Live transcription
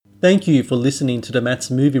Thank you for listening to the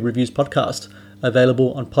Matt's Movie Reviews podcast,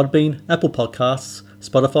 available on Podbean, Apple Podcasts,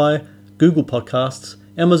 Spotify, Google Podcasts,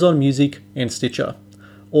 Amazon Music, and Stitcher.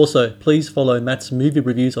 Also, please follow Matt's Movie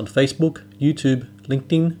Reviews on Facebook, YouTube,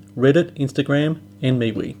 LinkedIn, Reddit, Instagram, and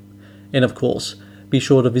MeWe. And of course, be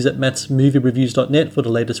sure to visit mattsmoviereviews.net for the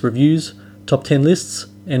latest reviews, top 10 lists,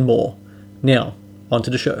 and more. Now, on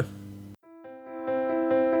to the show.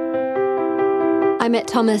 I met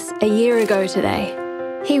Thomas a year ago today.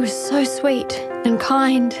 He was so sweet and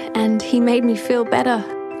kind, and he made me feel better.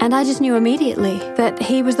 And I just knew immediately that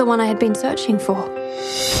he was the one I had been searching for.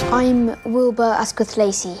 I'm Wilbur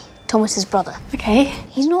Asquith-Lacey, Thomas's brother. Okay.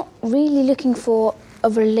 He's not really looking for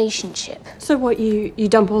a relationship. So what, you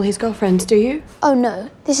dump all his girlfriends, do you? Oh no,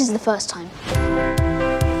 this is the first time.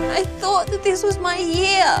 I thought that this was my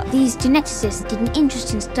year. These geneticists did an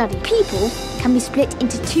interesting study. People can be split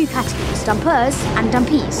into two categories, dumpers and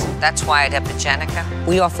dumpees. That's why at Epigenica,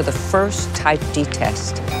 we offer the first type D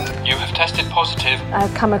test. You have tested positive.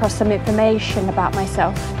 I've come across some information about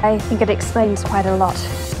myself. I think it explains quite a lot.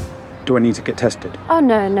 Do I need to get tested? Oh,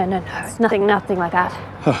 no. It's nothing like that.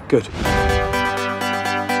 Oh, good.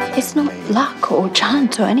 It's not luck or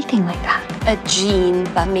chance or anything like that. A gene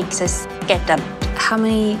that makes us get dumped. How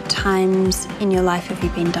many times in your life have you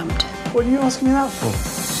been dumped? What are you asking me that for?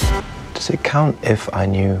 Does it count if I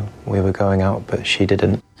knew we were going out but she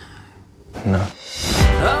didn't? No.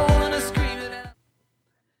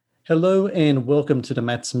 Hello and welcome to the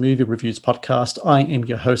Matt's Movie Reviews podcast. I am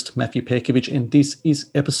your host, Matthew Perkovich, and this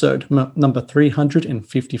is episode number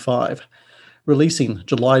 355. Releasing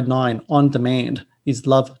July 9 on demand is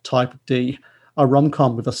Love Type D, a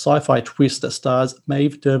rom-com with a sci-fi twist that stars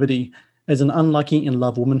Maeve Dermody as an unlucky in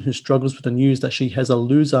love woman who struggles with the news that she has a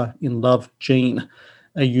loser in love gene.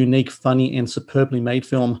 A unique, funny, and superbly made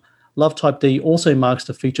film, Love Type D also marks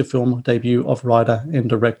the feature film debut of writer and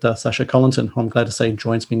director Sacha Collinson, who I'm glad to say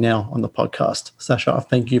joins me now on the podcast. Sacha,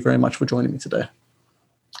 thank you very much for joining me today.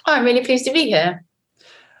 Oh, I'm really pleased to be here.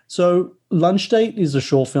 So, Lunch Date is a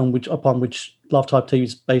short film upon which Love Type D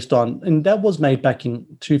is based on, and that was made back in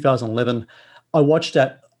 2011. I watched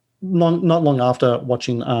that not long after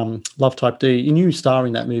watching Love Type D, and you star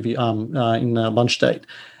in that movie in Lunch Date.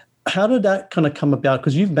 How did that kind of come about?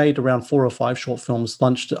 Because you've made around 4 or 5 short films,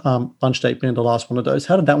 Lunch Date being the last one of those.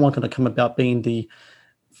 How did that one kind of come about being the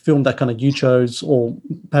film that kind of you chose, or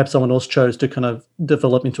perhaps someone else chose to kind of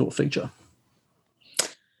develop into a feature?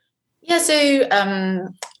 Yeah,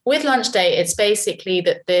 so with Lunch Date, it's basically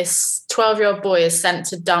that this 12-year-old boy is sent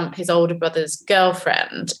to dump his older brother's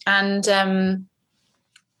girlfriend. And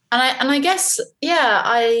I guess, yeah,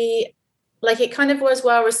 it kind of was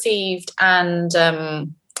well received, and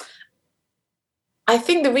I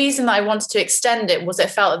think the reason that I wanted to extend it was it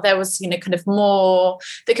felt that there was, kind of more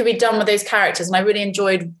that could be done with those characters. And I really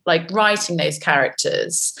enjoyed writing those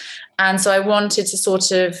characters. And so I wanted to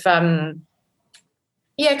sort of, kind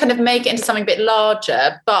of make it into something a bit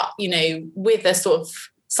larger, but, with a sort of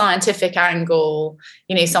scientific angle,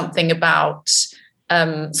 something about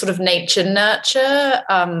sort of nature nurture,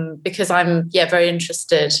 because I'm, very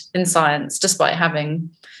interested in science, despite having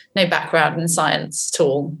no background in science at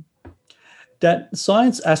all. That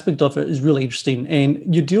science aspect of it is really interesting,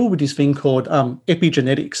 and you deal with this thing called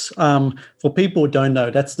epigenetics. For people who don't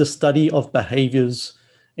know, that's the study of behaviors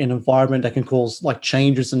and environment that can cause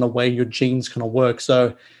changes in the way your genes kind of work.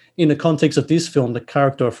 So in the context of this film, the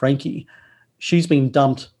character of Frankie, she's been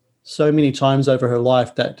dumped so many times over her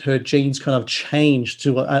life that her genes kind of change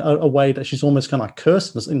to a way that she's almost kind of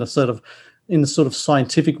cursed in the sort of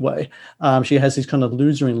scientific way. She has this kind of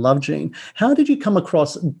loser in love gene. How did you come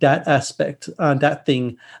across that aspect, that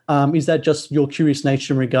thing? Is that just your curious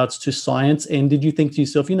nature in regards to science? And did you think to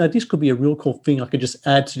yourself, this could be a real cool thing I could just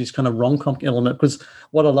add to this kind of rom-com element? Because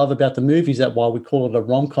what I love about the movie is that while we call it a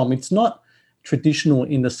rom-com, it's not traditional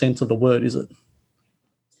in the sense of the word, is it?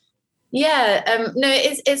 Yeah, no,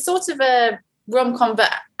 it's sort of a rom-com,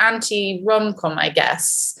 but anti-rom-com, I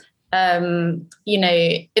guess. In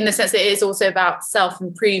the sense that it is also about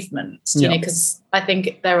self-improvement, because I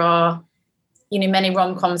think there are, many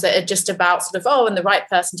rom-coms that are just about sort of, and the right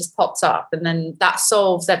person just pops up and then that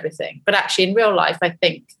solves everything. But actually in real life, I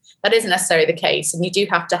think that isn't necessarily the case. And you do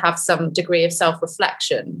have to have some degree of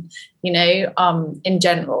self-reflection, in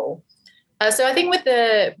general. So I think with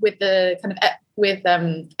the kind of with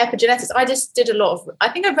epigenetics, I just did a lot of, I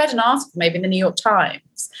think I read an article maybe in the New York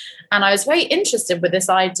Times, and I was very interested with this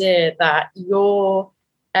idea that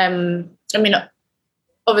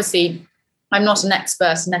obviously I'm not an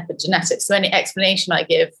expert in epigenetics, so any explanation I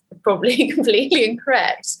give is probably completely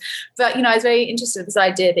incorrect. But, I was very interested in this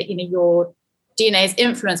idea that, your DNA is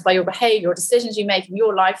influenced by your behavior or decisions you make in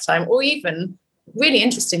your lifetime, or even, really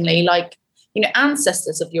interestingly, like,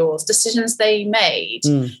 ancestors of yours, decisions they made,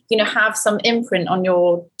 have some imprint on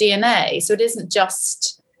your DNA. So it isn't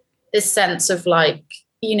just this sense of like,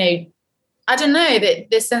 I don't know, that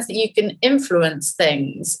this sense that you can influence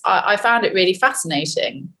things. I found it really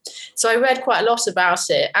fascinating. So I read quite a lot about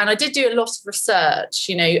it, and I did do a lot of research.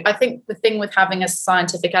 I think the thing with having a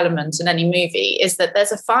scientific element in any movie is that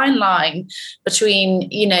there's a fine line between,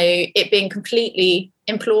 it being completely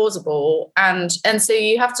implausible and so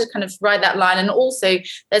you have to kind of ride that line, and also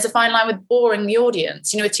there's a fine line with boring the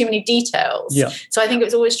audience, with too many details. So I think it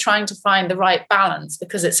was always trying to find the right balance,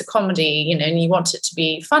 because it's a comedy, and you want it to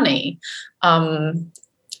be funny.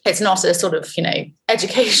 It's not a sort of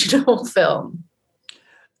educational film.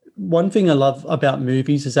 One thing I love about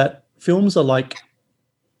movies is that films are like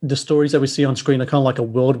the stories that we see on screen are kind of like a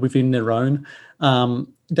world within their own.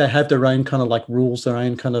 They have their own kind of like rules, their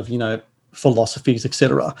own kind of philosophies,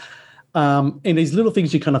 etc. And these little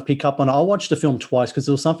things you kind of pick up on. I watched the film twice because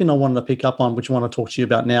there was something I wanted to pick up on, which I want to talk to you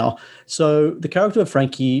about now. So the character of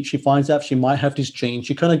Frankie, she finds out she might have this gene.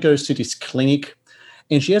 She kind of goes to this clinic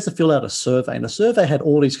and she has to fill out a survey. And the survey had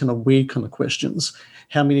all these kind of weird kind of questions.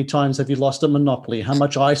 How many times have you lost at Monopoly? How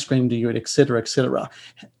much ice cream do you eat, et cetera, et cetera?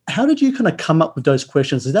 How did you kind of come up with those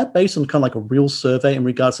questions? Is that based on kind of like a real survey in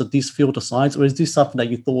regards to this field of science, or is this something that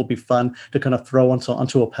you thought would be fun to kind of throw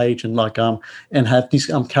onto a page and like and have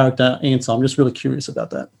this character answer? I'm just really curious about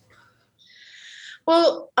that.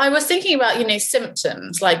 Well, I was thinking about,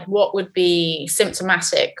 symptoms, like what would be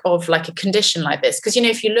symptomatic of like a condition like this? Because,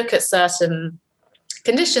 if you look at certain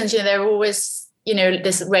conditions, there are always,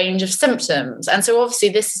 this range of symptoms. And so obviously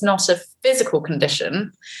this is not a physical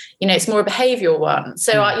condition, it's more a behavioral one.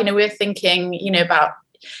 So, we're thinking, about,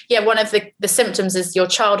 one of the symptoms is your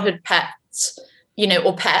childhood pets,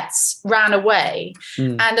 or pets ran away.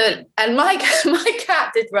 And my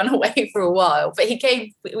cat did run away for a while, but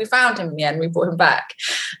we found him in the end, we brought him back.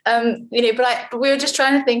 But we were just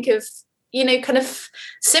trying to think of, kind of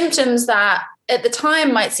symptoms that at the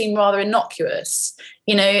time might seem rather innocuous.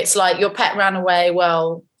 It's like your pet ran away.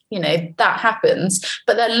 Well, that happens.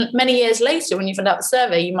 But then many years later, when you find out the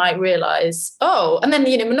survey, you might realize, and then,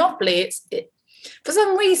 Monopoly, for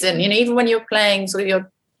some reason, even when you're playing sort of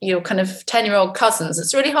your kind of 10-year-old cousins,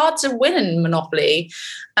 it's really hard to win in Monopoly.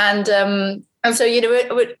 And so,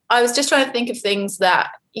 I was just trying to think of things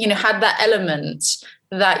that, had that element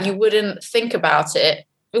that you wouldn't think about it.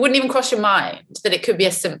 It wouldn't even cross your mind that it could be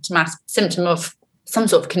a symptom of some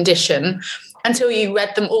sort of condition until you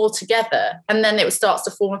read them all together. And then it starts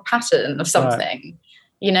to form a pattern of something,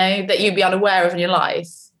 that you'd be unaware of in your life.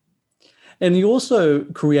 And you also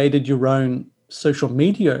created your own social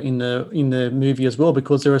media in the movie as well,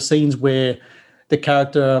 because there are scenes where the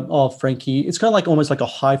character of Frankie, it's kind of like almost like a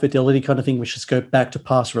high fidelity kind of thing, which is go back to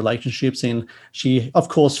past relationships. And she, of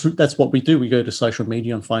course, that's what we do. We go to social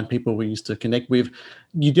media and find people we used to connect with.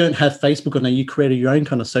 You don't have Facebook on there. You created your own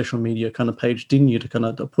kind of social media kind of page, didn't you, to kind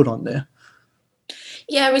of put on there?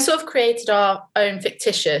 Yeah, we sort of created our own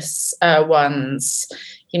fictitious ones,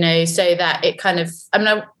 so that it kind of,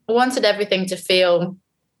 I wanted everything to feel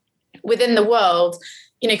within the world,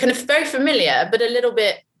 kind of very familiar, but a little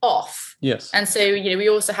bit off. Yes. And so, we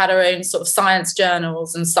also had our own sort of science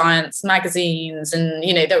journals and science magazines and,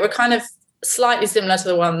 that were kind of slightly similar to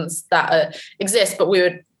the ones that exist, but we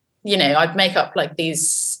would, I'd make up like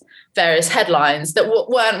these various headlines that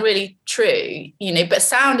weren't really true, but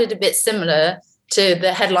sounded a bit similar to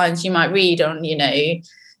the headlines you might read on,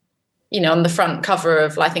 on the front cover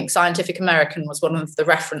of, I think, Scientific American was one of the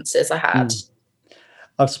references I had.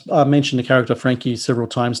 I've mentioned the character Frankie several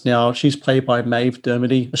times now. She's played by Maeve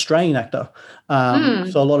Dermody, Australian actor.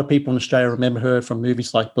 So a lot of people in Australia remember her from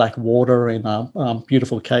movies like Blackwater and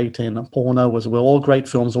Beautiful Kate and Porno as well. All great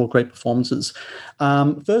films, all great performances.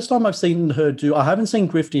 First time I've seen her I haven't seen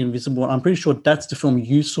Griff the Invisible. I'm pretty sure that's the film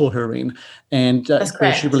you saw her in. And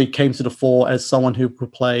where she really came to the fore as someone who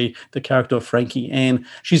would play the character of Frankie. And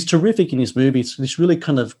she's terrific in this movie. It's this really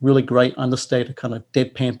kind of really great, understated kind of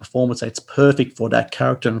deadpan performance. It's perfect for that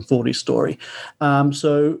character and for this story.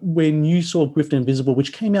 So when you saw Griff the Invisible,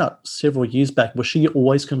 which came out several years back, was she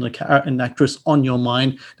always kind of an actress on your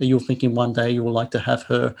mind that you were thinking one day you would like to have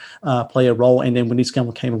her play a role? And then when this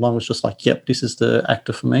film came along, it was just like, yep, this is the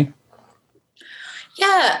actor for me.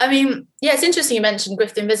 Yeah, it's interesting you mentioned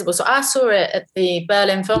Griff the Invisible. So I saw it at the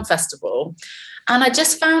Berlin Film Festival, and I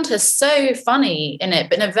just found her so funny in it,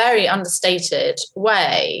 but in a very understated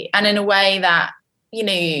way, and in a way that,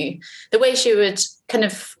 the way she would kind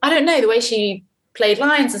of, the way she played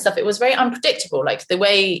lines and stuff, it was very unpredictable. Like the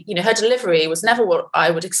way, her delivery was never what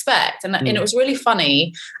I would expect. And it was really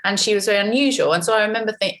funny, and she was very unusual. And so I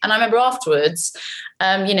remember afterwards,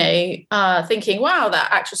 thinking, wow, that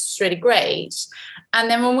actress was really great. And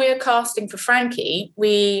then when we were casting for Frankie,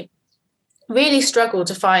 we really struggled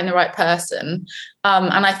to find the right person.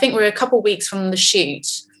 And I think we were a couple of weeks from the shoot,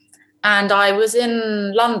 and I was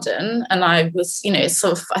in London, and I was,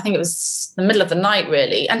 I think it was the middle of the night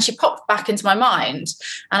really. And she popped back into my mind,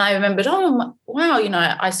 and I remembered, oh, wow,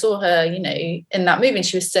 I saw her, in that movie, and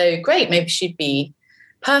she was so great. Maybe she'd be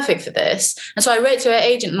perfect for this. And so I wrote to her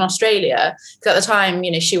agent in Australia, because at the time,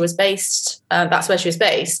 she was based, that's where she was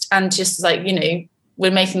based. And just like,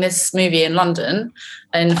 we're making this movie in London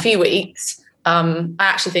in a few weeks. I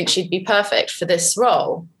actually think she'd be perfect for this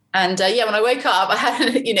role. And when I woke up, I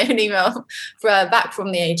had an email back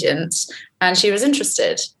from the agent, and she was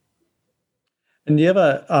interested. And the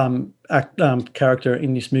other character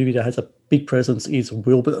in this movie that has a big presence is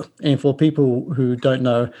Wilbur. And for people who don't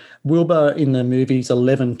know, Wilbur in the movie is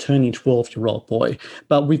 11 turning 12-year-old boy.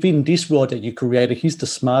 But within this world that you created, he's the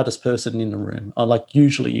smartest person in the room, like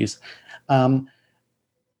usually is.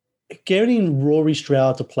 Getting Rory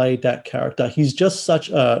Stroud to play that character, he's just such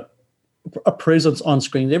a presence on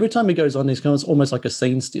screen. Every time he goes on, he's almost like a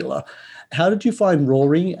scene stealer. How did you find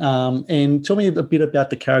Rory? And tell me a bit about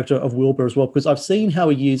the character of Wilbur as well, because I've seen how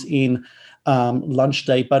he is in Lunch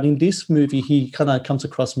Date, but in this movie, he kind of comes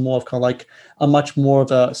across more of kind of like a much more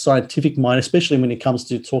of a scientific mind, especially when it comes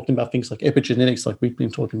to talking about things like epigenetics, like we've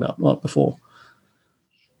been talking about before.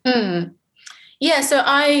 Yeah, so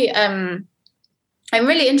I'm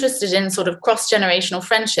really interested in sort of cross-generational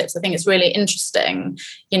friendships. I think it's really interesting,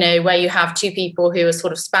 where you have two people who are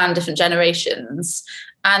sort of span different generations,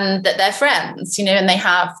 and that they're friends, and they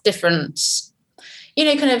have different,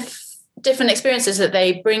 kind of different experiences that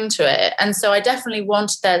they bring to it. And so I definitely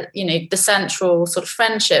wanted that, the central sort of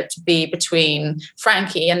friendship to be between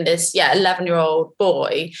Frankie and this, 11-year-old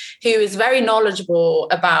boy who is very knowledgeable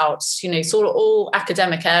about, sort of all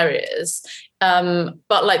academic areas,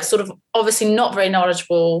 but like sort of obviously not very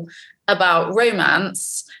knowledgeable about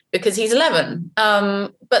romance because he's 11.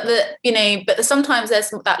 But sometimes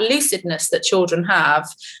there's that lucidness that children have,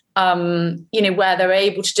 where they're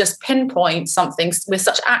able to just pinpoint something with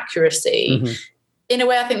such accuracy. Mm-hmm. In a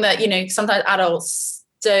way, I think that, sometimes adults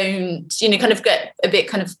don't, kind of get a bit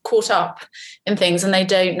kind of caught up in things, and they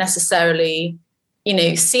don't necessarily,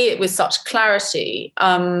 see it with such clarity.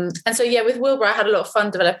 And so, with Wilbur, I had a lot of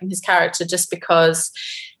fun developing his character just because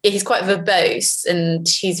he's quite verbose and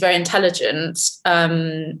he's very intelligent,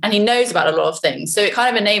 and he knows about a lot of things. So it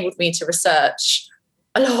kind of enabled me to research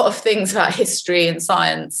a lot of things about history and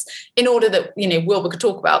science in order that, Wilbur could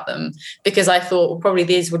talk about them, because I thought, well, probably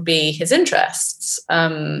these would be his interests.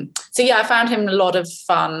 I found him a lot of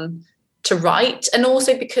fun to write. And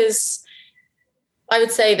also because I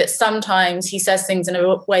would say that sometimes he says things in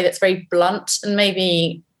a way that's very blunt and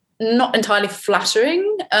maybe not entirely flattering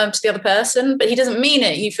to the other person, but he doesn't mean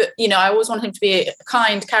it. I always want him to be a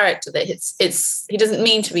kind character, that he doesn't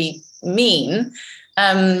mean to be mean.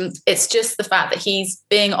 It's just the fact that he's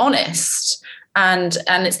being honest, and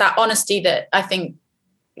it's that honesty that I think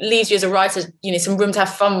leaves you as a writer, some room to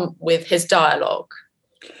have fun with his dialogue.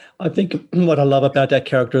 I think what I love about that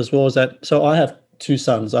character as well is that, so I have two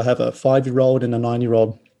sons. I have a 5-year-old and a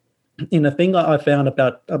 9-year-old. And the thing I found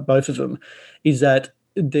about both of them is that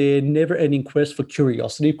they're never-ending quest for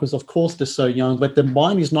curiosity, because of course they're so young, but their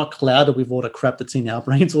mind is not clouded with all the crap that's in our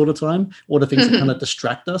brains all the time, all the things that kind of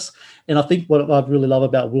distract us. And I think what I really love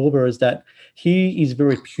about Wilbur is that he is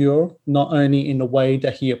very pure, not only in the way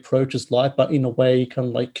that he approaches life, but in a way he kind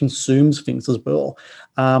of like consumes things as well.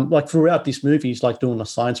 Like throughout this movie, he's like doing a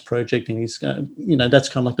science project, and he's, that's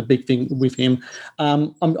kind of like the big thing with him.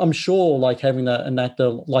 I'm sure like having an actor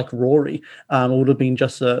like Rory would have been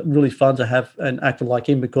just really fun to have an actor like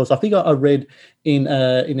him, because I think I read in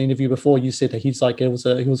an interview before, you said that he's like, he was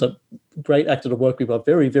a great actor to work with, a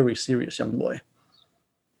very, very serious young boy.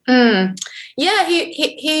 Yeah,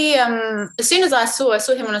 he as soon as I saw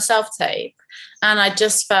him on a self-tape, and I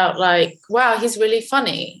just felt like, wow, he's really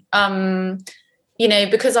funny.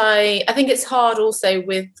 Because I think it's hard also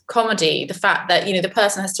with comedy, the fact that, the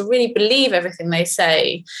person has to really believe everything they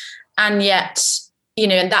say, and yet,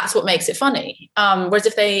 and that's what makes it funny. Whereas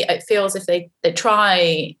it feels if they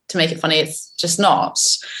try to make it funny, it's just not.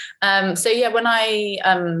 When I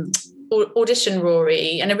auditioned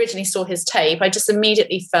Rory and originally saw his tape, I just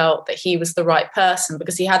immediately felt that he was the right person,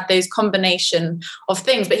 because he had those combination of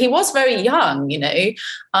things. But he was very young,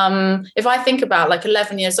 if I think about like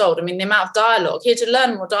 11 years old, I mean, the amount of dialogue, he had to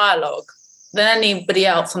learn more dialogue than anybody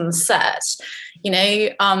else on the set,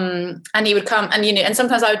 and he would come and, and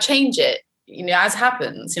sometimes I would change it, as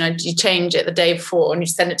happens, you change it the day before and you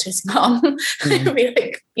send it to his mum. It would be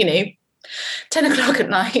like, 10 o'clock at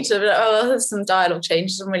night. I'd be like, oh, there's some dialogue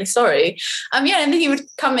changes. I'm really sorry. And then he would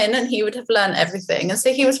come in and he would have learned everything. And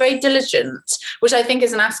so he was very diligent, which I think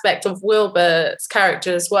is an aspect of Wilbur's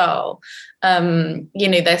character as well.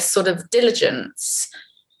 There's sort of diligence,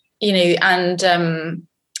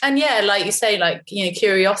 and yeah, like you say,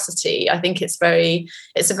 curiosity. I think it's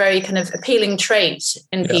a very kind of appealing trait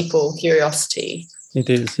in people, curiosity. It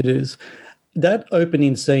is. That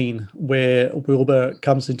opening scene where Wilbur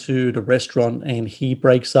comes into the restaurant and he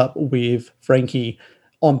breaks up with Frankie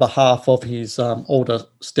on behalf of his older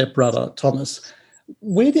stepbrother, Thomas.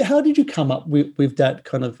 How did you come up with that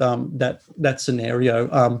kind of that scenario?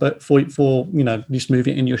 But for this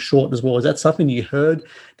movie and your short as well, is that something you heard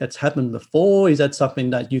that's happened before? Is that something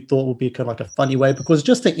that you thought would be kind of like a funny way? Because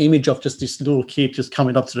just the image of just this little kid just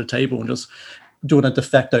coming up to the table and just doing a de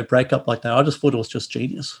facto breakup like that, I just thought it was just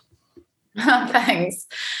genius. Thanks.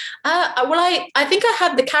 I think I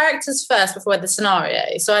had the characters first before the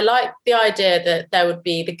scenario. So I liked the idea that there would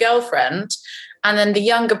be the girlfriend and then the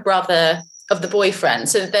younger brother of the boyfriend,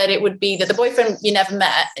 so that it would be that the boyfriend you never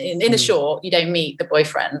met in the short, you don't meet the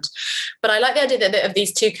boyfriend. But I like the idea of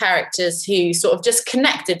these two characters who sort of just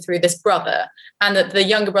connected through this brother, and that the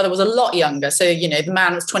younger brother was a lot younger. So, the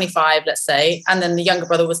man was 25, let's say, and then the younger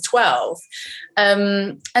brother was 12.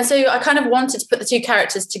 And so I kind of wanted to put the two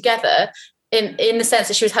characters together in the sense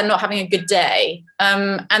that she was not having a good day.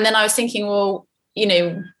 And then I was thinking, well,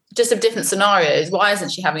 just of different scenarios, why isn't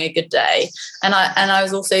she having a good day? And I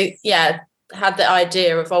was also, had the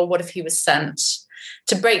idea of, what if he was sent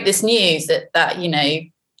to break this news that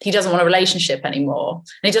he doesn't want a relationship anymore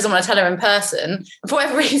and he doesn't want to tell her in person. And for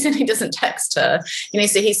whatever reason, he doesn't text her,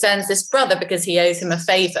 so he sends this brother because he owes him a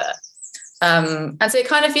favor. And so it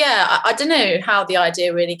kind of, I don't know how the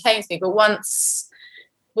idea really came to me, but once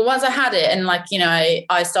I had it and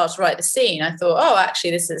I started to write the scene, I thought,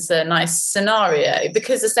 actually, this is a nice scenario,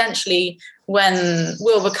 because essentially when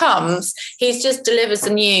Wilbur comes, he just delivers the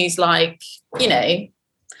news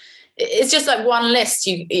it's just like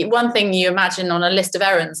one thing you imagine on a list of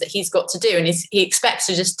errands that he's got to do, and he expects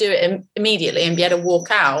to just do it immediately and be able to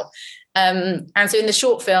walk out. And so in the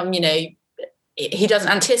short film, he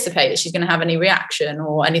doesn't anticipate that she's going to have any reaction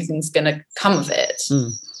or anything's going to come of it.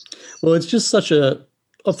 Well, it's just for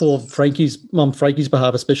Frankie's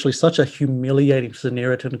behalf, especially, such a humiliating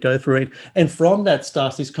scenario to go through. And from that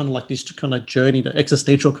starts this kind of journey, the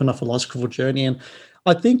existential kind of philosophical journey. And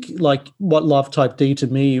I think what Love Type D to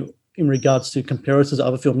me in regards to comparisons to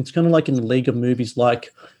other films, it's kind of like in the league of movies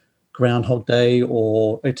like Groundhog Day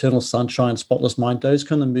or Eternal Sunshine, Spotless Mind, those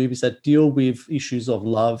kind of movies that deal with issues of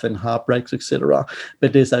love and heartbreaks, etc.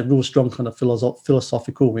 But there's that real strong kind of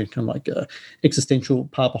philosophical and kind of like existential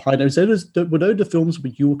part behind it. Were those the films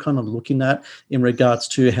where you were kind of looking at in regards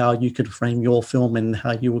to how you could frame your film and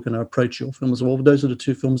how you were going to approach your film as well? Those are the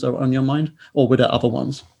two films that were on your mind, or were there other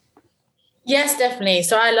ones? Yes, definitely.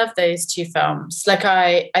 So I love those two films.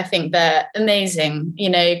 I think they're amazing.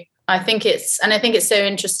 I think it's so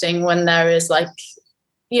interesting when there is like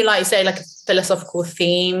you say, like a philosophical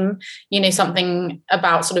theme, something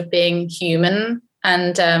about sort of being human.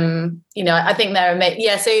 And, I think they're amazing.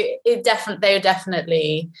 Yeah. So they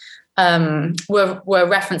definitely were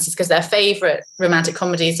references because they're favorite romantic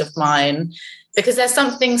comedies of mine, because there's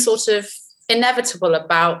something sort of inevitable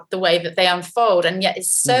about the way that they unfold. And yet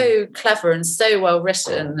it's so clever and so well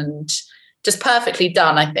written and just perfectly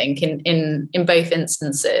done, I think, in both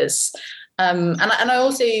instances. And I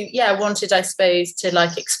also, wanted, I suppose,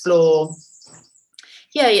 to explore,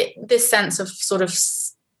 this sense of sort of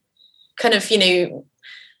kind of, to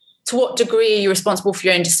what degree are you responsible for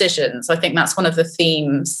your own decisions? I think that's one of the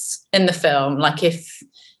themes in the film. If,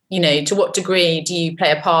 to what degree do you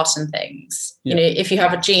play a part in things? Yeah. If you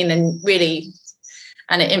have a gene, then really,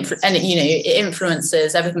 and it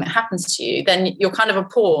influences everything that happens to you, then you're kind of a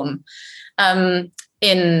pawn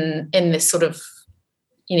in this sort of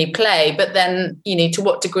play. But then to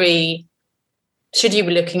what degree should you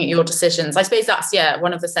be looking at your decisions? I suppose that's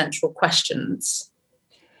one of the central questions.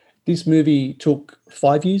 This movie took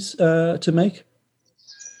 5 years to make.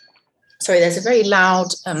 Sorry, there's a very loud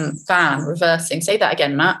van reversing. Say that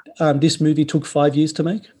again, Matt. This movie took 5 years to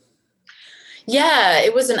make. Yeah,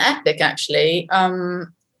 it was an epic, actually.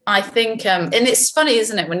 I think, and it's funny,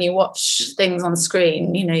 isn't it, when you watch things on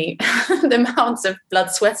screen, the amounts of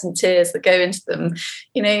blood, sweat and tears that go into them,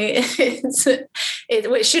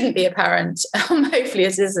 it shouldn't be apparent. Hopefully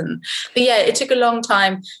it isn't. But it took a long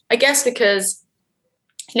time, I guess, because,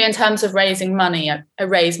 in terms of raising money, I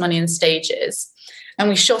raise money in stages. and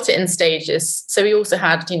we shot it in stages. So we also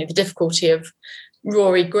had, the difficulty of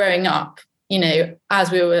Rory growing up,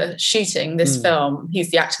 as we were shooting this film.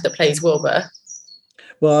 He's the actor that plays Wilbur.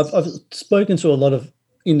 Well, I've spoken to a lot of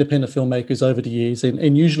independent filmmakers over the years,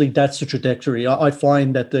 and usually that's the trajectory. I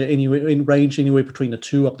find that range anywhere between the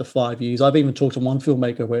 2 up to 5 years. I've even talked to one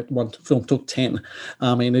filmmaker where one film took 10.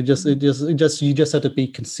 I mean, you just have to be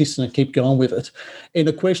consistent and keep going with it. And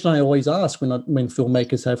the question I always ask when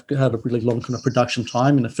filmmakers have had a really long kind of production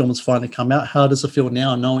time and the film has finally come out, how does it feel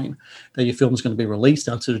now knowing that your film is going to be released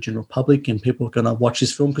out to the general public and people are going to watch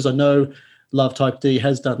this film? Because I know Love Type D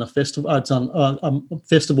has done a festival,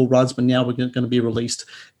 festival runs, but now we're going to be released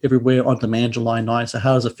everywhere on demand July 9. So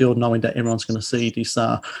how does it feel knowing that everyone's going to see this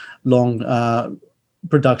long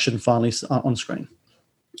production finally on screen?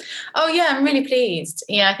 Oh yeah, I'm really pleased.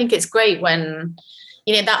 Yeah, I think it's great when,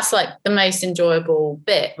 that's like the most enjoyable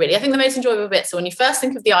bit, really. I think the most enjoyable bits are when you first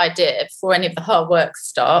think of the idea before any of the hard work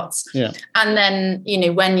starts. Yeah. And then,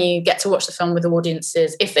 when you get to watch the film with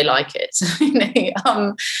audiences, if they like it.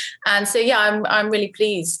 And so, yeah, I'm really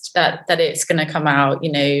pleased that it's going to come out,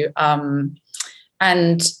 and,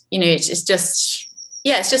 it's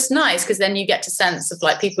just nice because then you get to sense of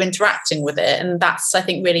like people interacting with it. And that's, I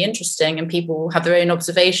think, really interesting. And people have their own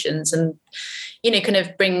observations and, kind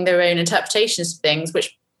of bring their own interpretations of things,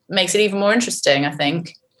 which makes it even more interesting, I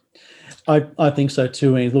think. I think so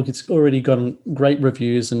too. And look, it's already gotten great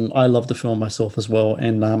reviews and I love the film myself as well.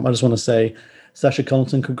 And I just want to say, Sasha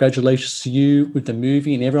Collington, congratulations to you with the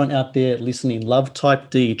movie and everyone out there listening. Love Type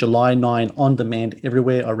D, July 9, on demand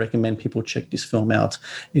everywhere. I recommend people check this film out.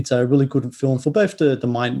 It's a really good film for both the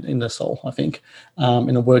mind and the soul, I think. And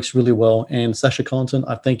it works really well. And Sasha Collington,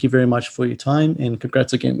 I thank you very much for your time and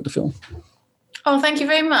congrats again with the film. Oh, thank you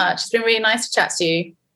very much. It's been really nice to chat to you.